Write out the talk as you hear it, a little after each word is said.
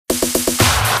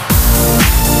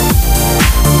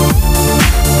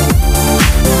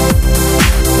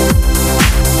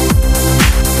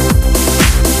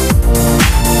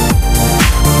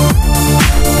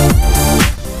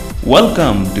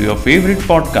Welcome to your favorite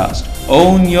podcast,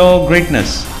 Own Your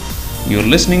Greatness. You're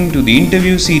listening to the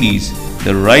interview series,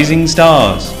 The Rising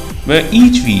Stars, where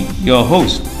each week your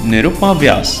host, Nirupma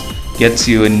Vyas, gets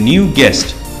you a new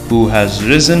guest who has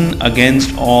risen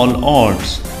against all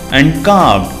odds and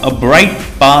carved a bright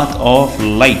path of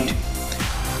light.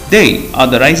 They are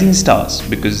the rising stars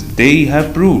because they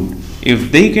have proved if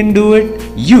they can do it,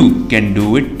 you can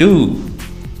do it too.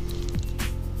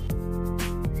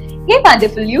 Hey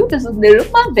wonderful you, this is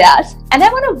Nirupma Vyas and I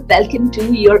want to welcome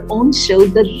to your own show,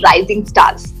 The Rising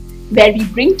Stars, where we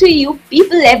bring to you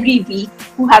people every week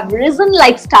who have risen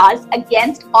like stars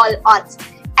against all odds.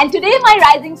 And today my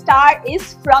rising star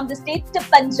is from the state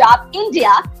of Punjab,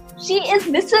 India. She is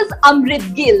Mrs.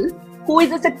 Amrit Gill, who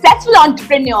is a successful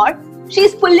entrepreneur. She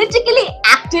is politically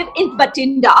active in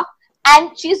Bathinda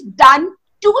and she's done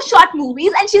 2 short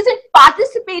movies and she's been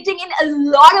participating in a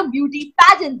lot of beauty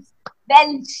pageants.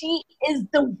 Well, she is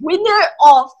the winner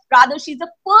she's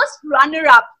the first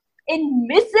runner-up in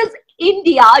Mrs.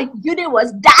 India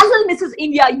Universe, Dazzle Mrs.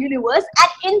 India Universe.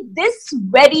 And in this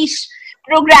very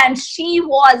program, she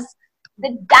was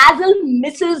the Dazzle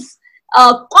Mrs.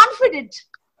 Confident.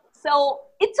 So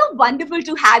it's so wonderful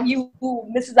to have you,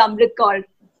 Mrs. Amrit Kaur.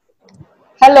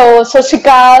 Hello,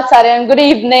 Sashika, Saran, good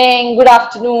evening, good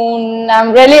afternoon.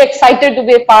 I'm really excited to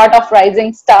be a part of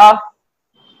Rising Star.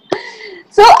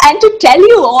 So, and to tell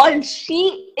you all,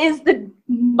 she is the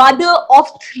mother of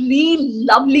 3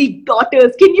 lovely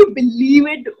daughters. Can you believe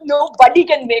it? Nobody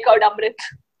can make out Amrit.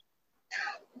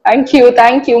 Thank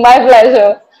you, my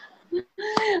pleasure.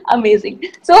 Amazing.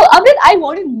 So, Amrit, I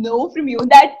want to know from you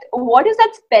that what is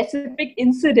that specific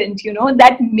incident,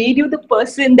 that made you the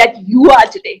person that you are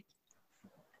today?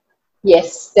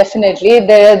 Yes, definitely.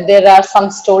 There are some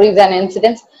stories and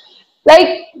incidents.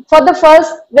 Like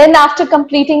when after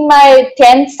completing my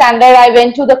 10th standard, I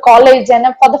went to the college, and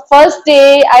for the first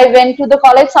day I went to the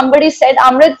college, somebody said,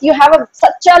 Amrit, you have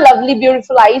such a lovely,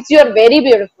 beautiful eyes. You are very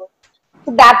beautiful.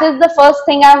 So that is the first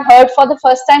thing I've heard for the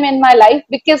first time in my life,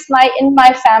 because in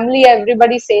my family,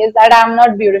 everybody says that I'm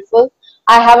not beautiful.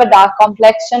 I have a dark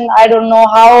complexion. I don't know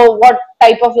what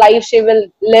type of life she will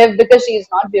live because she is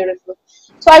not beautiful.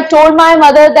 So I told my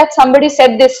mother that somebody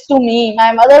said this to me.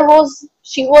 My mother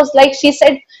she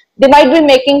said, they might be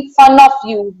making fun of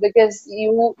you because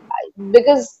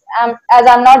as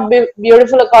I'm not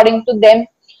beautiful according to them.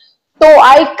 So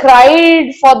I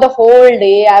cried for the whole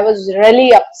day. I was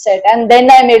really upset. And then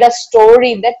I made a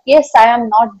story that yes, I am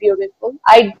not beautiful.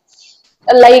 I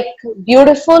like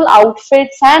beautiful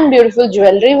outfits and beautiful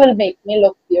jewelry will make me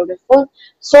look beautiful.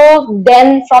 So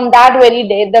then from that very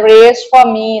day, the race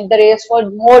for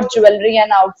more jewelry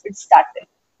and outfits started.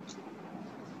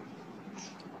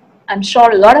 I'm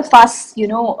sure a lot of us,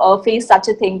 face such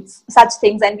things,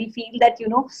 and we feel that,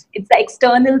 it's the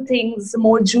external things,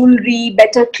 more jewelry,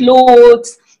 better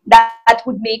clothes that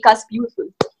would make us beautiful.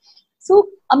 So,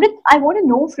 Amrit, I want to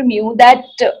know from you that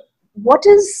what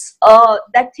is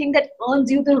that thing that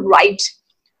earns you the right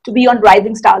to be on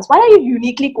Rising Stars? Why are you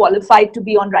uniquely qualified to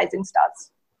be on Rising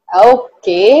Stars?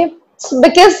 Okay, so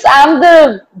because I'm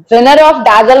the winner of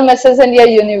Dazzle Mrs. India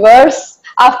Universe.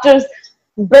 After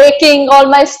breaking all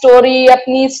my story,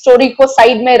 अपनी story को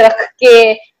side में रख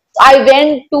के, I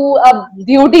went to a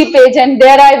beauty page and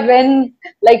there I went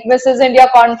like Mrs. India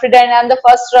Confident and the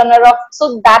first runner-up.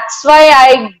 So that's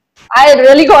why I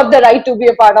really got the right to be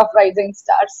a part of Rising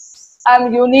Stars.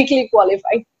 I'm uniquely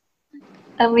qualified.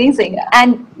 Amazing. Yeah.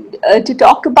 And to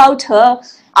talk about her,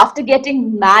 after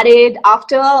getting married,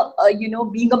 after,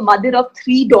 being a mother of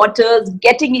 3 daughters,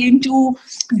 getting into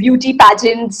beauty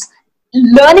pageants,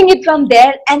 learning it from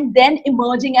there, and then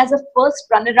emerging as a first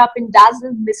runner-up in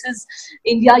Dazzle Mrs.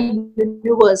 India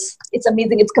Universe. It's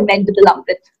amazing. It's commendable,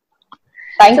 Amrit.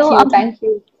 Thank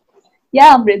you.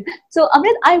 Yeah, Amrit. So,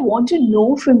 Amrit, I want to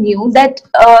know from you that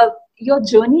your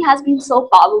journey has been so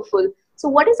powerful. So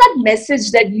what is that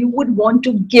message that you would want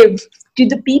to give to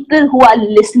the people who are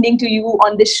listening to you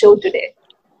on this show today?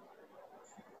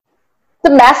 The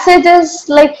message is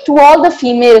like to all the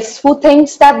females who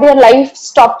thinks that their life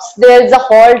stops, there's a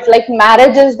halt, like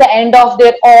marriage is the end of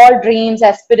their all dreams,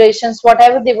 aspirations,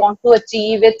 whatever they want to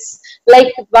achieve. It's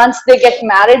like once they get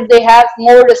married, they have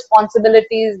more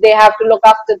responsibilities. They have to look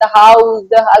after the house,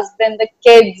 the husband, the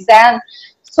kids, and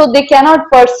so they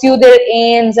cannot pursue their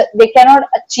aims. They cannot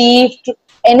achieve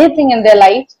anything in their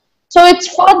life. So it's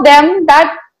for them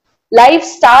that life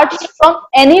starts from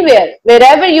anywhere,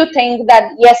 wherever you think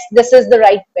that yes, this is the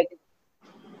right beginning.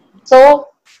 So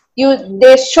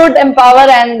they should empower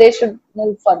and they should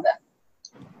move further.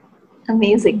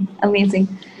 Amazing.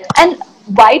 And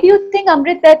Why do you think,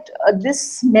 Amrit, that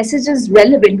this message is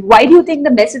relevant? Why do you think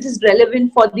the message is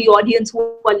relevant for the audience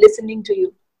who are listening to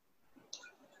you?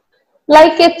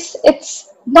 Like it's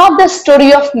not the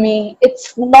story of me.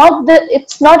 It's not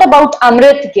about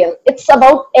Amrit Gill. It's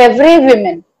about every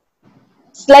woman.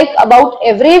 It's like about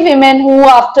every woman who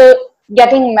after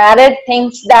getting married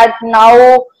thinks that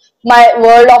now my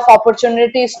world of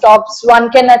opportunity stops. One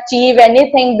can achieve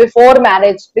anything before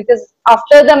marriage, because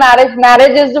after the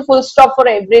marriage is the full stop for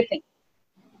everything.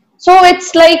 So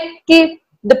it's like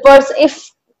the person,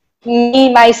 if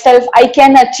me myself I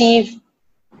can achieve,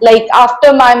 like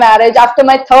after my marriage, after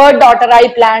my third daughter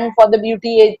I planned for the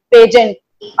beauty pageant,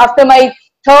 after my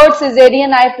third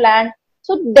cesarean I planned.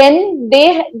 So then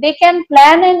they can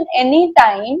plan in any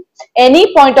time,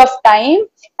 any point of time,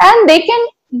 and they can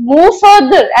move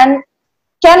further and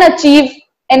can achieve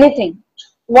anything,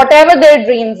 whatever their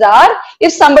dreams are.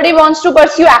 If somebody wants to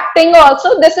pursue acting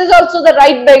also, this is also the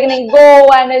right beginning. Go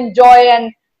and enjoy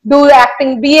and do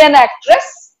acting, be an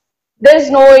actress. There is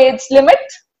no age limit.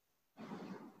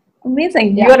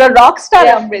 Amazing. Yeah. You're a rock star,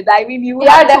 Yeah. Amrit. I mean, you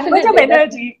have so much of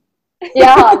energy.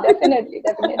 Yeah, definitely.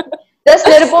 Just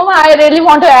Nirupama, I really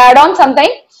want to add on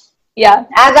something. Yeah.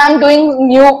 As I'm doing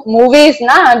new movies,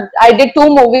 I did 2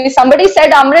 movies. Somebody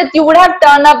said, Amrit, you would have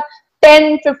turned up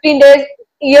 10, 15 days,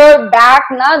 year back,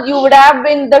 you would have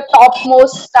been the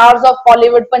topmost stars of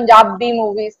Bollywood Punjabi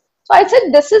movies. So I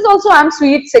said, this is also, I'm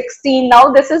sweet 16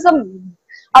 now. This is a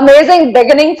amazing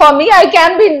beginning for me. I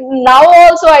can be now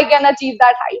also, I can achieve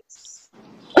that height.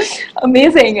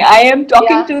 Amazing. I am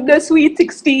talking Yeah. to the sweet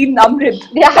 16 Amrit.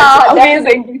 Yeah, That's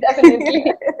amazing.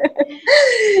 definitely.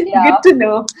 Yeah. Good to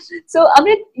know. So,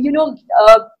 Amrit,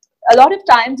 a lot of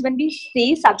times when we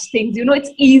say such things,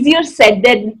 it's easier said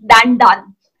than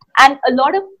done. And a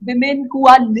lot of women who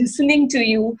are listening to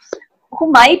you,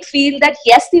 who might feel that,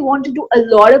 yes, they want to do a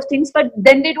lot of things, but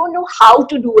then they don't know how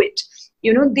to do it.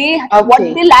 What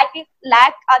they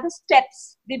lack are the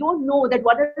steps. They don't know that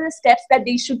what are the steps that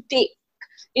they should take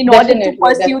in order to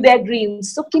pursue their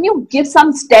dreams. So can you give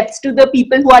some steps to the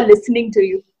people who are listening to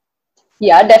you?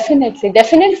 Yeah,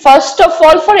 definitely. First of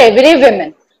all, for every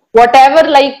woman, whatever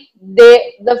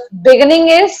the beginning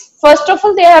is, first of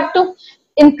all, they have to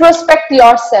introspect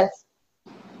yourself.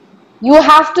 You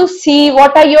have to see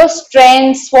what are your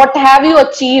strengths, what have you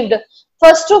achieved.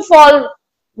 First of all,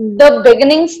 the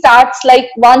beginning starts like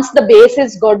once the base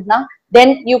is good,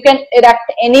 then you can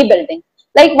erect any building.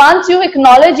 Like once you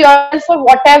acknowledge yourself for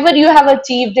whatever you have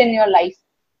achieved in your life,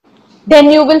 then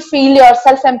you will feel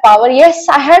yourself empowered. Yes,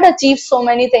 I had achieved so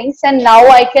many things and now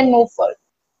I can move forward.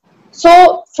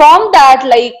 So from that,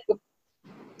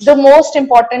 the most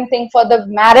important thing for the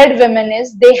married women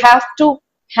is they have to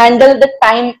handle the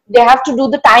time. They have to do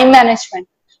the time management,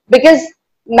 because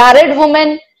married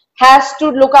women has to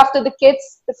look after the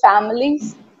kids, the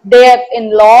families, their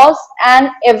in-laws and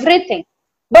everything.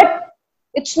 But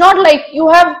it's not like you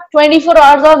have 24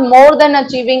 hours or more than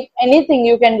achieving anything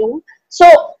you can do. So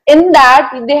in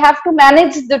that, they have to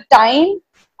manage the time.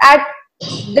 At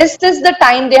this is the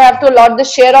time they have to allot the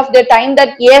share of their time,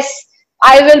 that yes,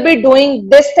 I will be doing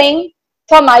this thing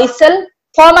for myself,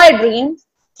 for my dreams,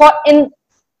 for in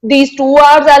these 2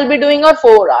 hours I'll be doing, or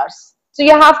 4 hours. So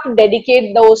you have to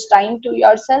dedicate those time to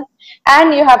yourself,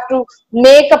 and you have to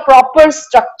make a proper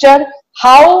structure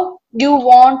how you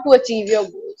want to achieve your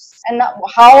goals and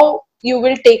how you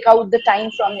will take out the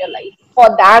time from your life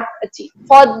for that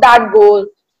goal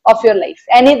of your life.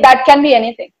 That can be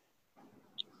anything.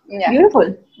 Yeah.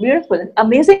 Beautiful,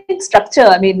 amazing structure.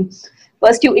 I mean,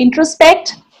 first you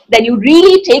introspect, then you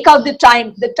really take out the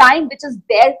time which is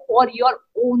there for your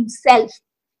own self,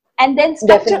 and then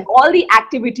structure all the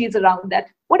activities around that.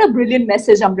 What a brilliant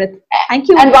message, Amrit. Thank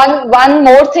you. And one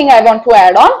more thing I want to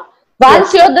add on.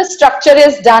 Once the structure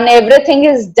is done, everything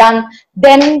is done,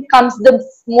 then comes the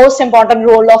most important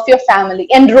role of your family.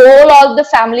 Enroll all the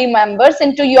family members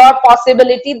into your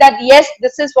possibility that yes,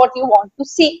 this is what you want to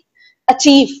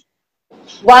achieve.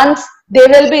 Once they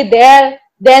will be there,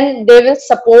 then they will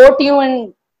support you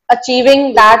in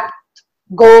achieving that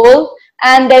goal,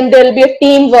 and then there will be a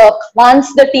teamwork.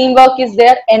 Once the teamwork is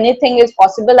there, anything is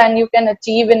possible and you can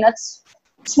achieve in a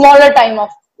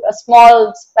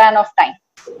small span of time.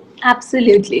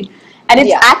 Absolutely. And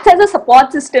it acts as a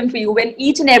support system for you when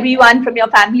each and everyone from your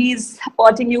family is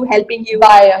supporting you, helping you.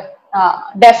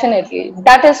 Definitely.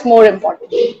 That is more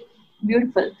important.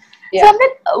 Beautiful. Yeah. So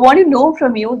I want to know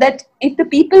from you that if the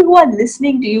people who are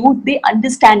listening to you, they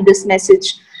understand this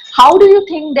message, how do you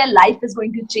think their life is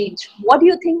going to change? What do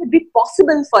you think would be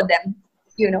possible for them,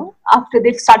 after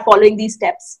they start following these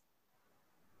steps?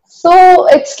 So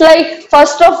it's like,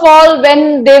 first of all,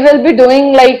 when they will be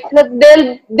doing, like,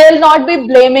 they'll not be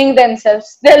blaming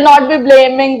themselves. They'll not be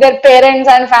blaming their parents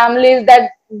and families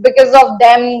that because of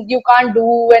them you can't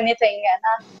do anything.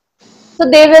 So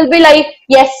they will be like,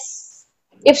 yes,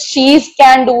 if she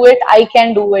can do it, I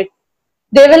can do it.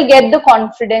 They will get the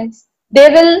confidence. They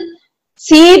will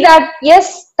see that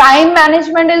yes, time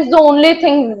management is the only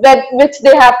thing that which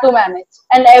they have to manage,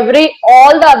 and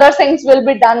all the other things will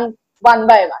be done one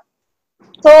by one.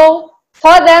 So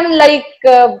for them, like,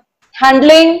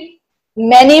 handling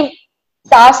many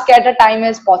tasks at a time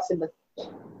is possible.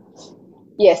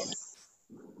 Yes.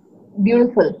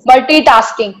 Beautiful.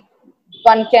 Multitasking.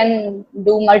 One can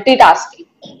do multitasking,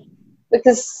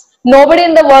 because nobody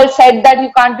in the world said that you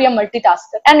can't be a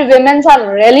multitasker. And women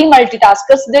are really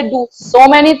multitaskers. They do so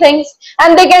many things,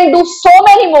 and they can do so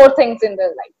many more things in their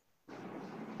life.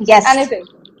 Yes. Anything.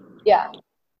 Yeah.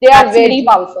 They are Absolutely. very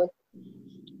powerful.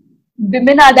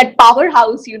 Women are that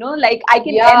powerhouse, like I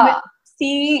can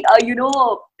see,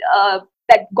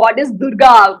 that goddess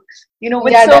Durga,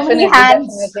 with so many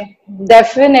hands.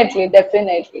 Definitely.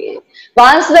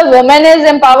 Once the woman is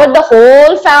empowered, the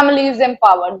whole family is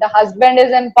empowered. The husband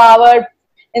is empowered,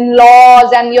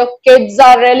 in-laws, and your kids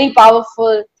are really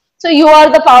powerful. So you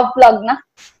are the power plug, na?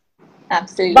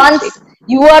 Absolutely. Once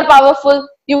you are powerful,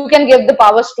 you can give the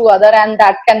powers to other, and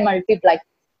that can multiply.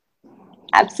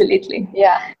 Absolutely.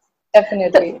 Yeah,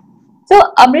 definitely. So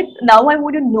Amrit, now I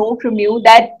want to know from you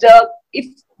that if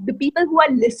the people who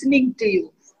are listening to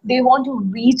you, they want to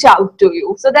reach out to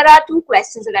you. So there are two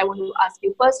questions that I want to ask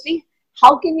you. Firstly,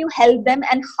 how can you help them,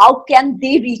 and how can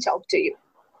they reach out to you?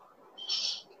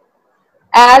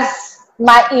 As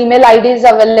my email ID is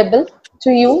available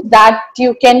to you, that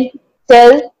you can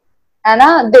tell,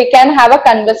 Anna, they can have a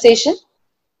conversation.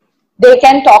 They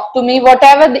can talk to me,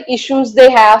 whatever the issues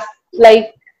they have,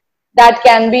 like that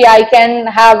can be,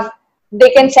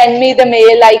 they can send me the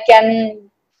mail, I can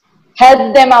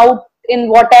help them out in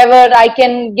whatever, I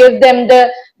can give them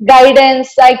the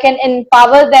guidance, I can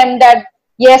empower them that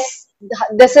yes,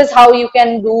 this is how you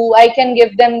can do, I can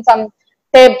give them some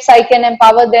tips, I can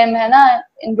empower them and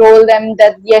enroll them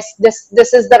that yes, this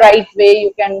is the right way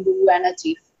you can do and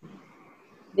achieve.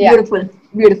 Yeah.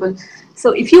 Beautiful.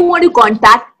 So if you want to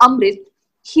contact Amrit,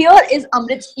 here is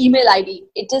Amrit's email ID.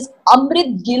 It is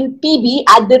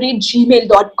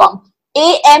amritgillpb@gmail.com.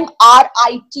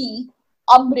 AMRIT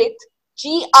Amrit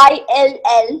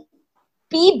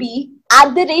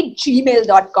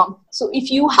GILLPB@gmail.com. So if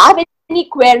you have any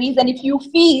queries, and if you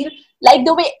feel like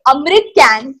the way Amrit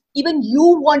can, even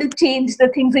you want to change the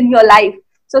things in your life,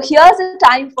 so here's a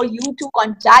time for you to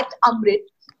contact Amrit,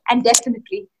 and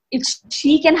definitely if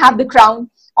she can have the crown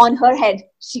on her head,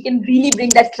 she can really bring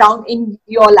that crown in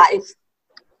your life.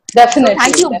 Definitely. So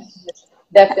thank you.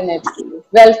 Definitely.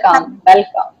 Welcome.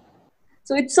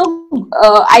 So it's so,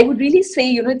 I would really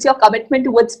say, it's your commitment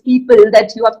towards people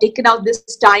that you have taken out this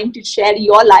time to share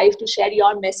your life, to share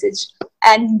your message.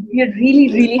 And we're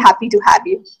really, really happy to have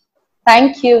you.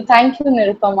 Thank you,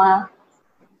 Nirupama.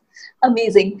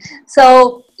 Amazing.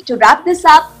 So to wrap this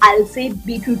up, I'll say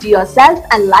be true to yourself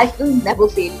and life will never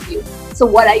fail you. So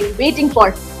what are you waiting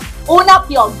for? Own up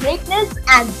your greatness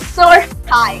and soar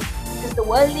high, because the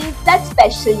world needs that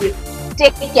special you.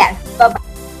 Take care. Bye-bye.